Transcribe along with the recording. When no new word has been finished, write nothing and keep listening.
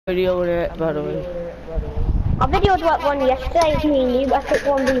Video in it, by the way. I videoed that one yesterday, it's me and you, I took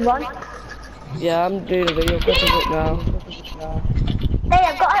 1v1. Yeah, I'm doing a video clip of it now. Hey,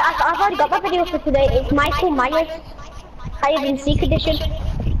 I've already got my video for today. It's Michael Myers, hide and seek edition.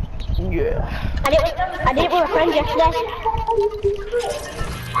 Yeah. I did it with a friend yesterday.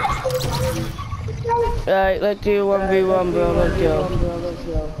 Right, let's do 1v1, bro, let's go.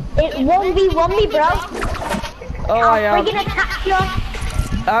 It 1v1 me, bro. Oh, I'll friggin' attack you.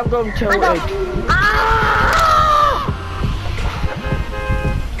 I'm going tilted. Ah!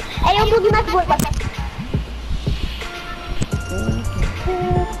 Hey, I'm looking at the work.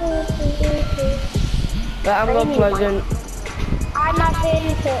 But I'm not pleasant. I'm not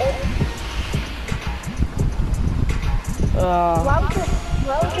feeling tilted.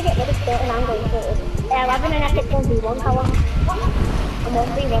 Why would you get rid of tilted and I'm going tilted? Yeah, I'm having an epic 1v1 power. I'm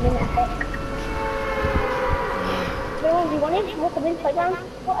 1v1 in epic. We're 1v1 in, walk up in playground.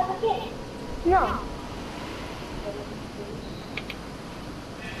 No.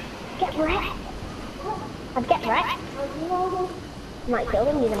 Get wrecked. I'd get wrecked. Might kill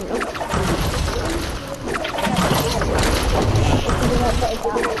them, you don't know.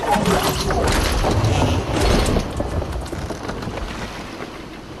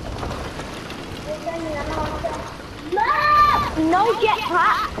 No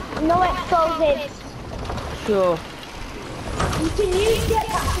jetpack, no explosives. Sure. You can use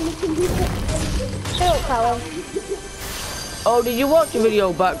jetpacks and you can use it. Shut up, Callum. Oh, did you watch the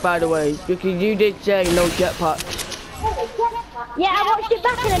video back, by the way? Because you did say no jetpack. Yeah, I watched it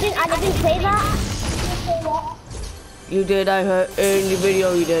back and I didn't say that. You did, I heard in the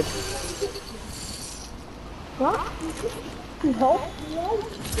video you did. What? No.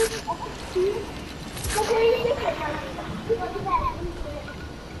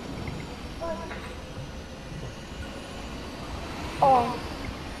 Oh.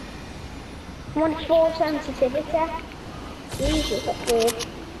 1-4 sensitivity. Jesus, that's weird.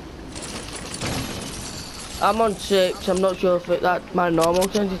 I'm on 6, I'm not sure if that's my normal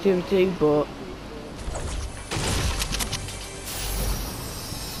sensitivity, but...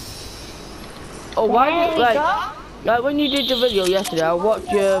 Oh, why, like when you did the video yesterday, I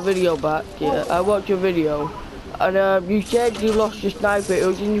watched your video back, yeah, I watched your video, and you said you lost your sniper, it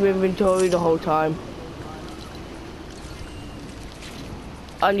was in your inventory the whole time.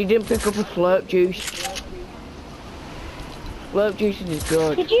 And you didn't pick up a slurp juice. Slurp juice is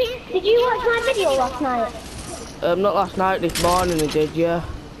good. Did you watch my video last night? Not last night, this morning I did, yeah.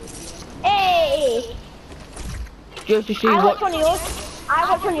 Hey! Just to see I what... watched one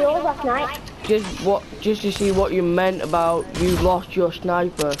of yours last night. Just to see what you meant about you lost your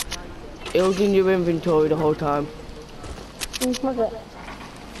sniper. It was in your inventory the whole time. Was it?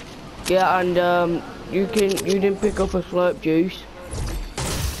 Yeah, and you didn't pick up a slurp juice.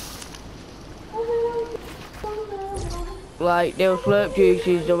 Like there were slurp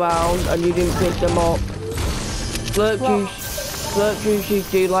juices around and you didn't pick them up. Slurp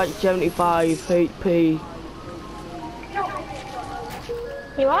juices do like 75 HP.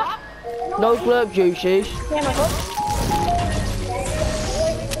 You what? No slurp juices. Yeah, my god.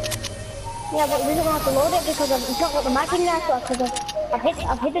 Yeah, but we don't have to load it because it's not got the mag in there, so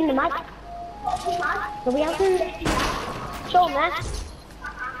I've hidden the mag. So we have to show them there.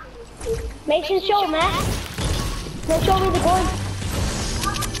 Mason, show them there. No, show me the gun.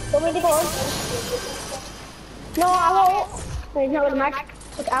 Show me the gun. No, I won't. No, he's not with the mag.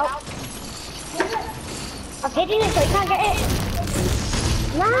 Look out. I've hidden it so he can't get it.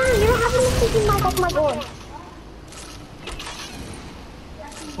 Nah, you don't have to freaking mag off my gun.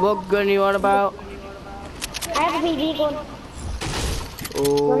 What gun you on about? I have a BB gun.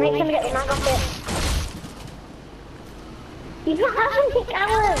 Oh. We'll make him get the mag off it. He's not having it,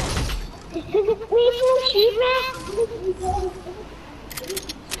 Alan. Please don't shoot me.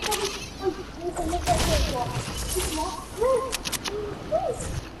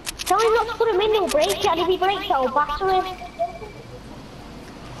 Tell him not to put him in, he'll break it, and if he breaks it, I'll batter him.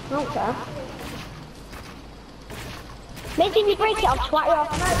 I don't care. Maybe if he breaks it, I'll twat you off.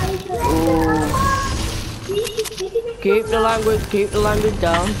 Keep the language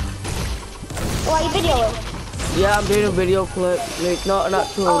down. What are you videoing? Yeah, I'm doing a video clip. It's not an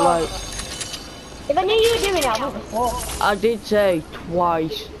actual like. If I knew you were doing it, I wouldn't have thought. I did say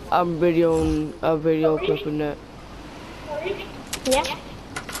twice I'm videoing a video clipping it. Yeah?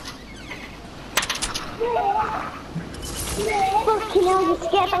 Fucking hell, you're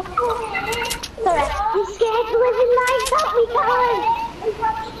scared of... Sorry, you're scared to live in life, don't we, Karen?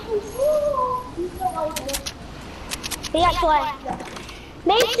 He actually...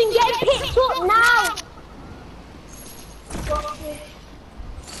 Mason, get picked up now!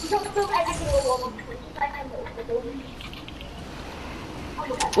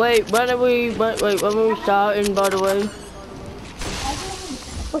 Wait, when are we? Wait, when are we starting? By the way.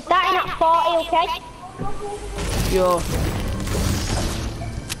 We're starting at 40, okay? Sure.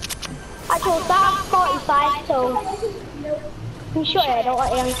 Actually, we'll start at 45, so... I'm sure I don't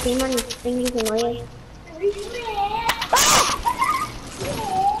like the young team on this thing, he's annoying.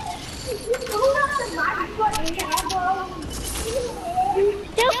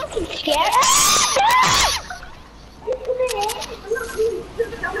 Still fucking scared.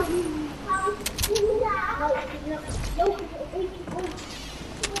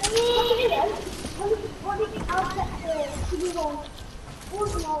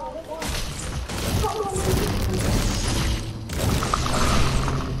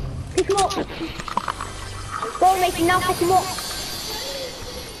 Pick him up. Go, Nathan, now pick him up.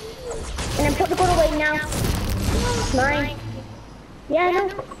 And then put the gun away now. Mine. Yeah, no.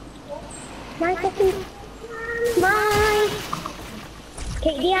 Mine, fucking. Mine.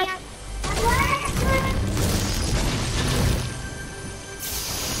 Kate Diaz.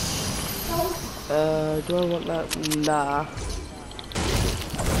 Do I want that? Nah.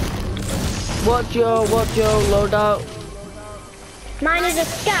 What's your loadout? Mine is a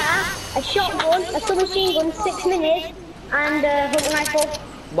scar, a shotgun, a submachine gun, 6 minis, and a hunting rifle.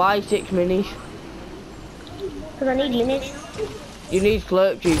 Why 6 minis? Because I need minis. You need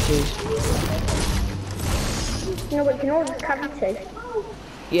slurp juices. No, but you can always carry 2.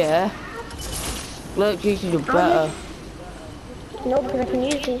 Yeah. Slurp juices are better. No, because I can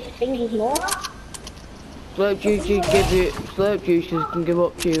use these thingies more. Slurp juices can give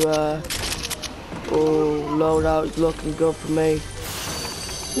up to oh, loadout's looking good for me.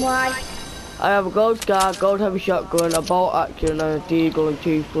 Why? I have a gold scar, gold heavy shotgun, a bolt action, and a deagle and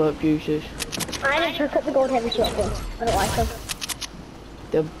 2 slurp juices. I didn't pick up the gold heavy shotgun. I don't like them.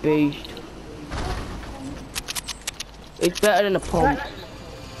 The beast. It's better than a pump.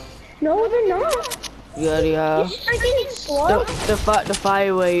 No, they're not. Yeah, they are. I think it's slow. The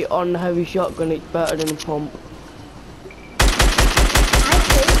fire rate on the heavy shotgun is better than a pump. I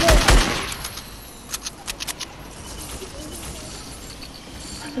think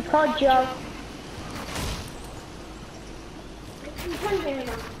it. It's called Joe.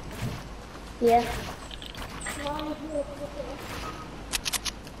 Yeah.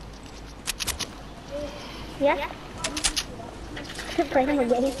 Yeah. Play him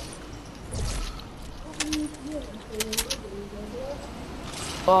again.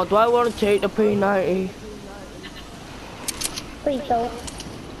 Oh, do I want to take the P90? Please don't.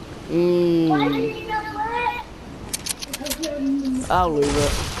 I'll leave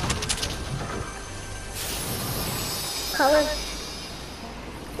it. Colin.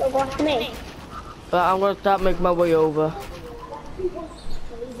 You'll go after me. But I'm gonna start making my way over.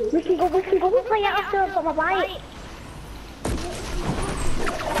 We can go play it after I've got my bike.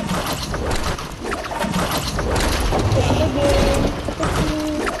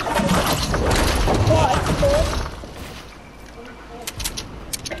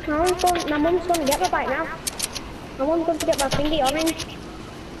 My mum's going to get my bike now. My mum's going to get my thingy orange.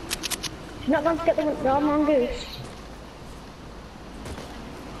 She's not going to get the mongoose.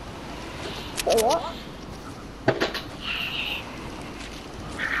 So what?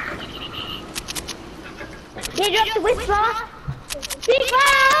 You dropped the whisper! Whisper!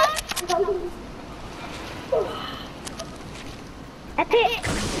 Epic!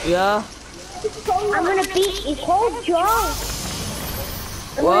 Yeah? I'm gonna beat you, called Joe!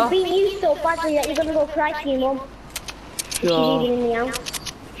 I'm gonna beat you so badly that you're gonna go cry to your mum. Sure. If she's even in the house.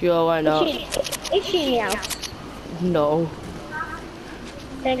 Sure, why not? Is she in the house? No.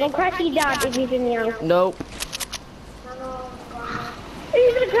 Then go cry to your dad if he's in the house. Nope.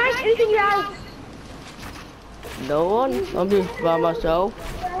 Who's gonna cry? Who's in your house? No one. I'm just by myself.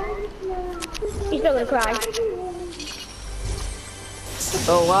 He's still gonna cry.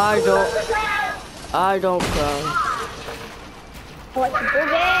 Oh, I don't cry. I like the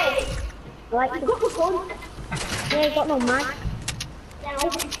boogie. I like the gun. Yeah, he's got no mic.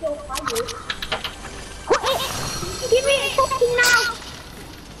 Put it! Give me it fucking now!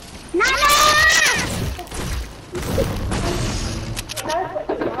 Nana!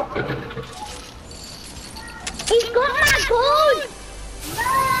 He's got my gun!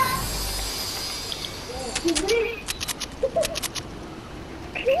 What?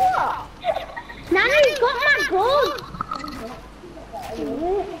 Nana, he's got my gun!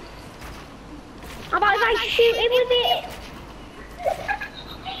 How about if I shoot him with it?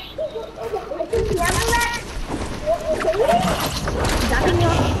 Dabbing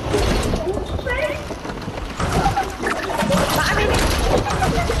you.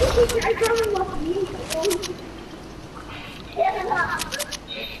 Battery.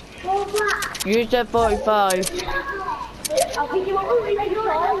 You said 45. I'll pick you up with the you to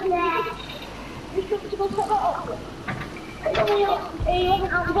go set that up.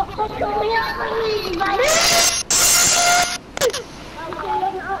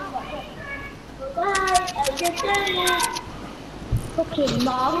 Fucking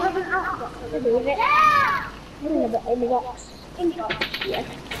mom haven't asked what to do with it. In the box. In the box, yeah.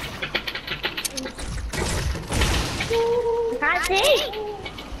 I can't see.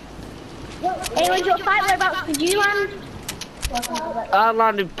 Hey, when's your fight? Whereabouts did you land? I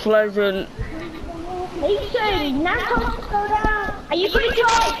landed Pleasant. Mason, now go down. Are you coming to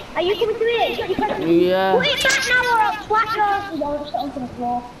it? Are you coming to it? Yeah. Put it back now or I'll flat yours. No, just onto the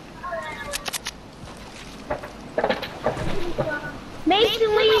floor.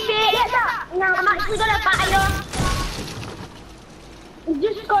 Mason, leave it. Get that. No, I'm actually going to batter you. You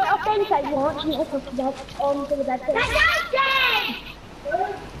just got it off the inside launch and it'll put the bed onto the bed. That's downstairs!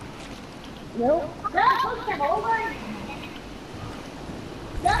 No. No, push them over.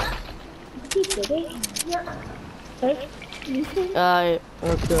 No. Keep digging. Yeah. Okay.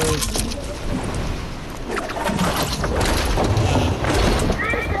 Okay.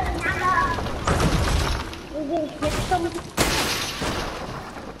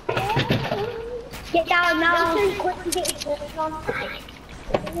 Get down now. Quick to get your foot on.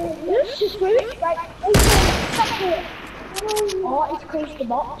 Let's just do it. Like, oh, it's close the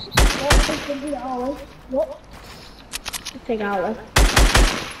box. Look. Take out it.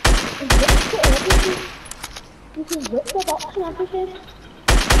 You can rip the box and everything.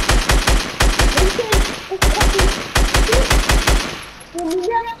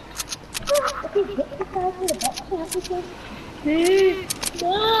 Okay, rip the size of the box and everything.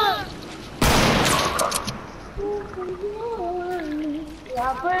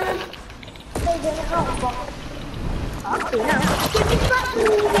 Yeah, but they're gonna have a box. Okay, now. Get the box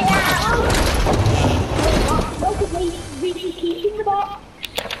and get out. Look at me, really keeping the box.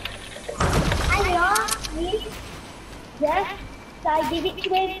 Hang on, please. Yes, I give it to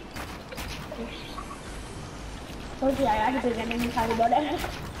him. Oh dear, I had to bring an inside about it.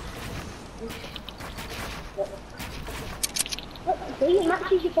 Look, see, it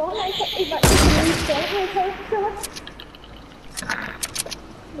matches your phone. It's like this new phone.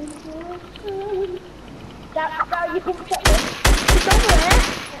 That you can check this. It's over there.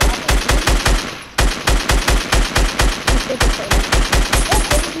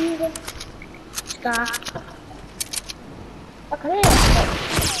 Scar. Look at it.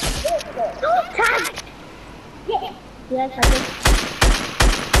 Oh, tag! Yeah. Yes, I did.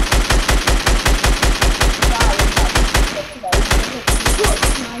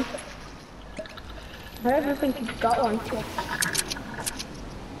 I don't think you've got one.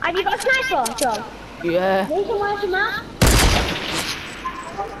 Have you got a sniper, John? Yeah. Need someone to map?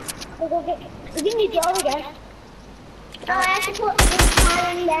 We'll go get. We didn't need John again. Oh, I have to put this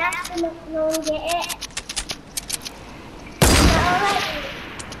car in there and no one get it. Alright.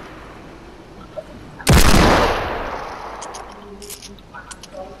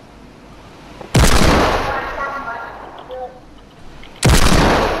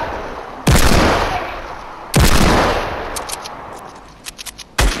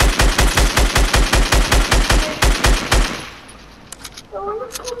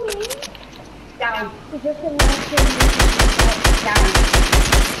 Down. Is this a nice thing? Down.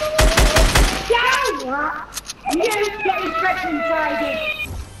 Down! What? You get his breath inside it.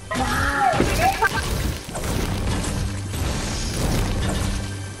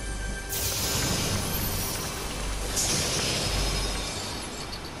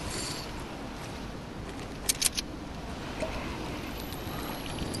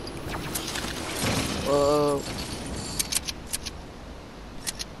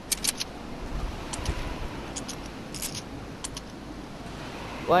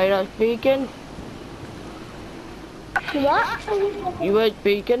 Why are you not speaking? What? You weren't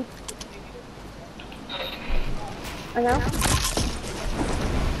speaking? I know.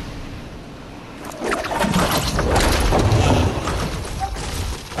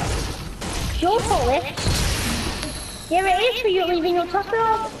 Your fault, it. Here it is for you leaving your top it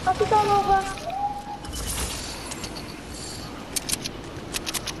all over.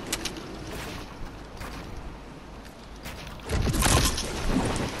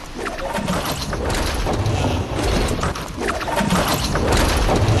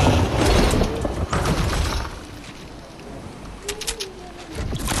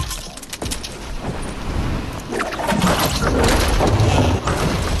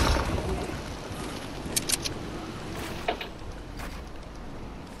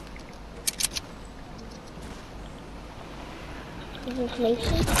 of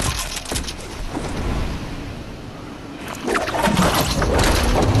information.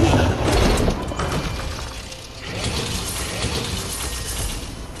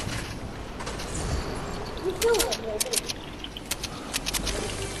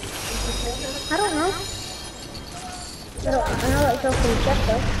 I don't know. I know it's open check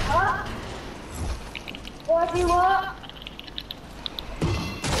though. What do you want?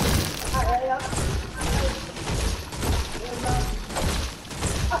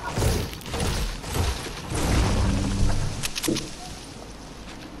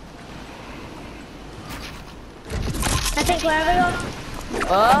 I think wherever you're.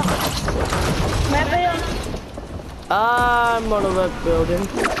 Wherever you're. I'm on a red building.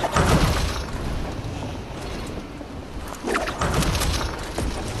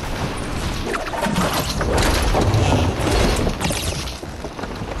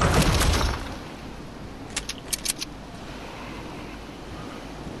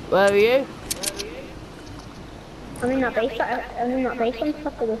 Where are you? I'm in that base. I'm in that base on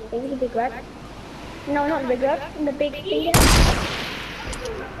top of this thing, the big red. No, not the big red, the big thing.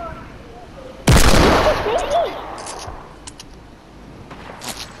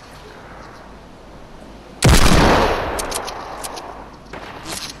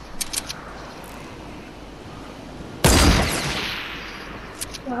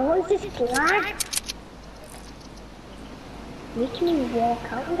 Wow, what is this flag? Making me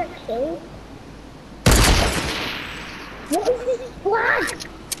walk out and get killed. What is this flag?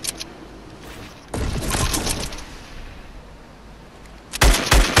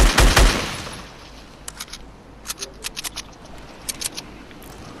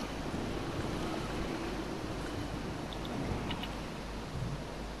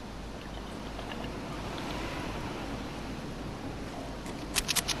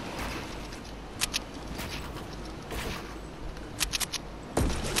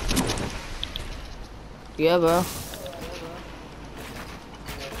 Yeah, bro.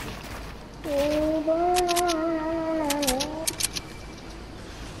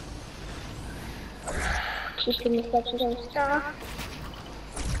 Just give me a second to start.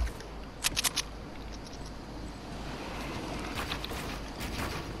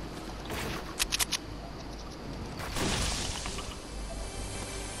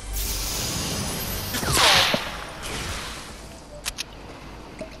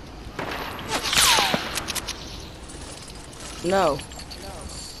 No.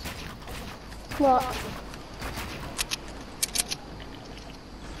 What?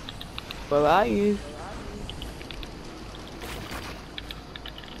 Where are you?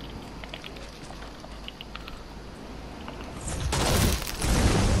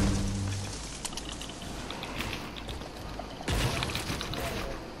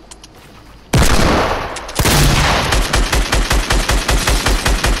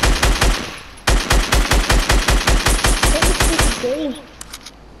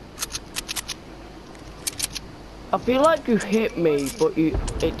 I feel like you hit me, but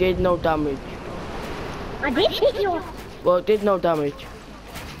it did no damage. I did hit you. Well, it did no damage.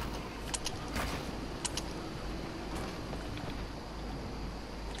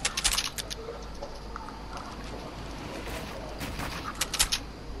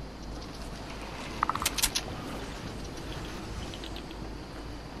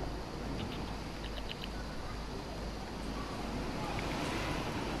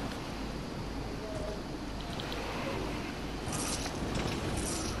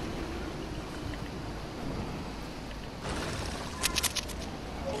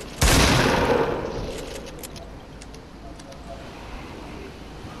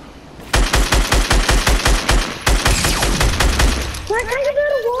 Why can't you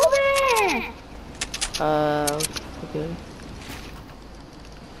build a wall there? Okay.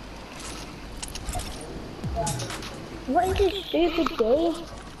 What is this stupid game?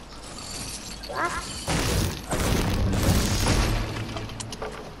 Ah.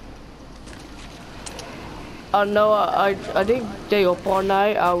 Oh no, I didn't stay up all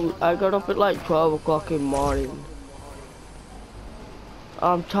night. I got up at like 12 o'clock in the morning.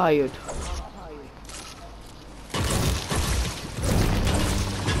 I'm tired.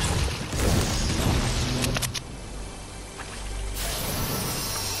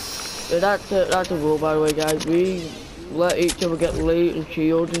 Yeah, that's a rule, by the way, guys. We let each other get loot and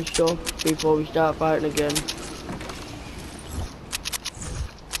shields and stuff before we start fighting again.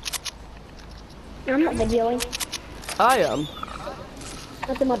 I'm not videoing. I am.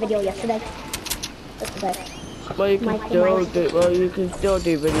 I did my video yesterday. That's the best. Well, you can still do. Well, you can still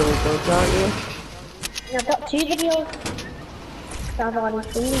do videos, though, can't you? And I've got 2 videos. So I've already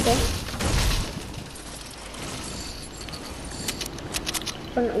seen them.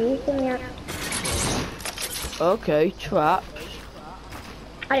 I'm not used them yet. Okay, traps.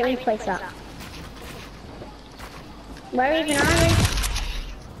 I didn't really place that. Where even are we?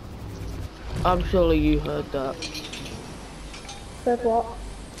 I'm surely you heard that. With what?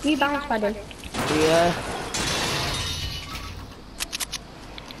 You bounce padded. Yeah.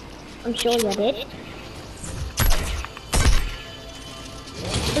 I'm sure you did.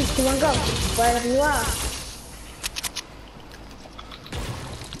 3, 2, 1, go. Wherever you are.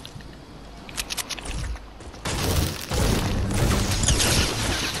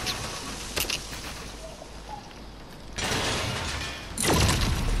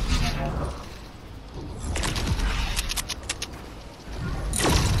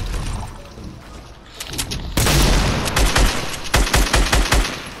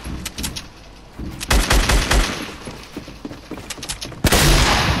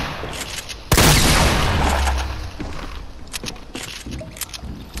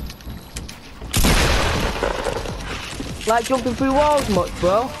 Like jumping through walls much,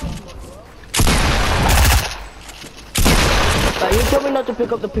 bro? Like, you told me not to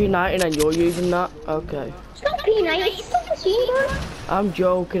pick up the P90 and you're using that? Okay. It's not P90, it's still machine gun. I'm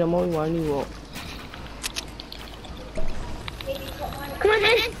joking, I'm only winding you up. Come on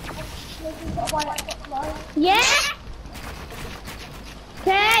then. Yeah?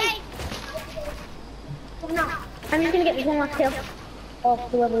 Okay. No. I'm just gonna get this one last kill.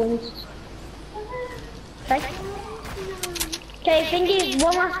 Off whoever wins. Okay. Okay, Thingy,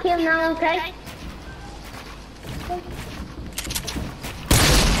 one last kill now, okay?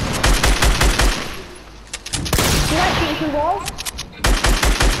 You like shooting through walls?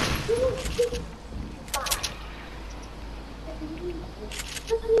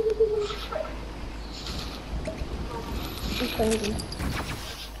 I'm crazy.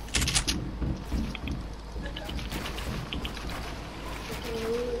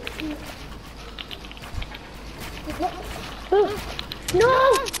 No! I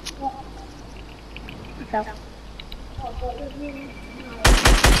fell.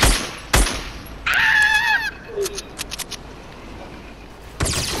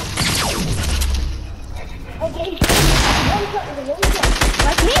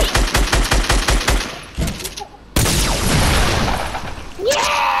 Like me!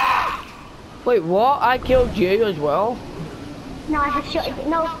 Yeah! Wait, what? I killed you as well? No, I have shot it.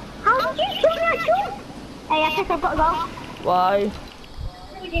 No. How did you kill me? I shot? Hey, I think I've got to go. Why?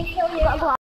 I've got to go.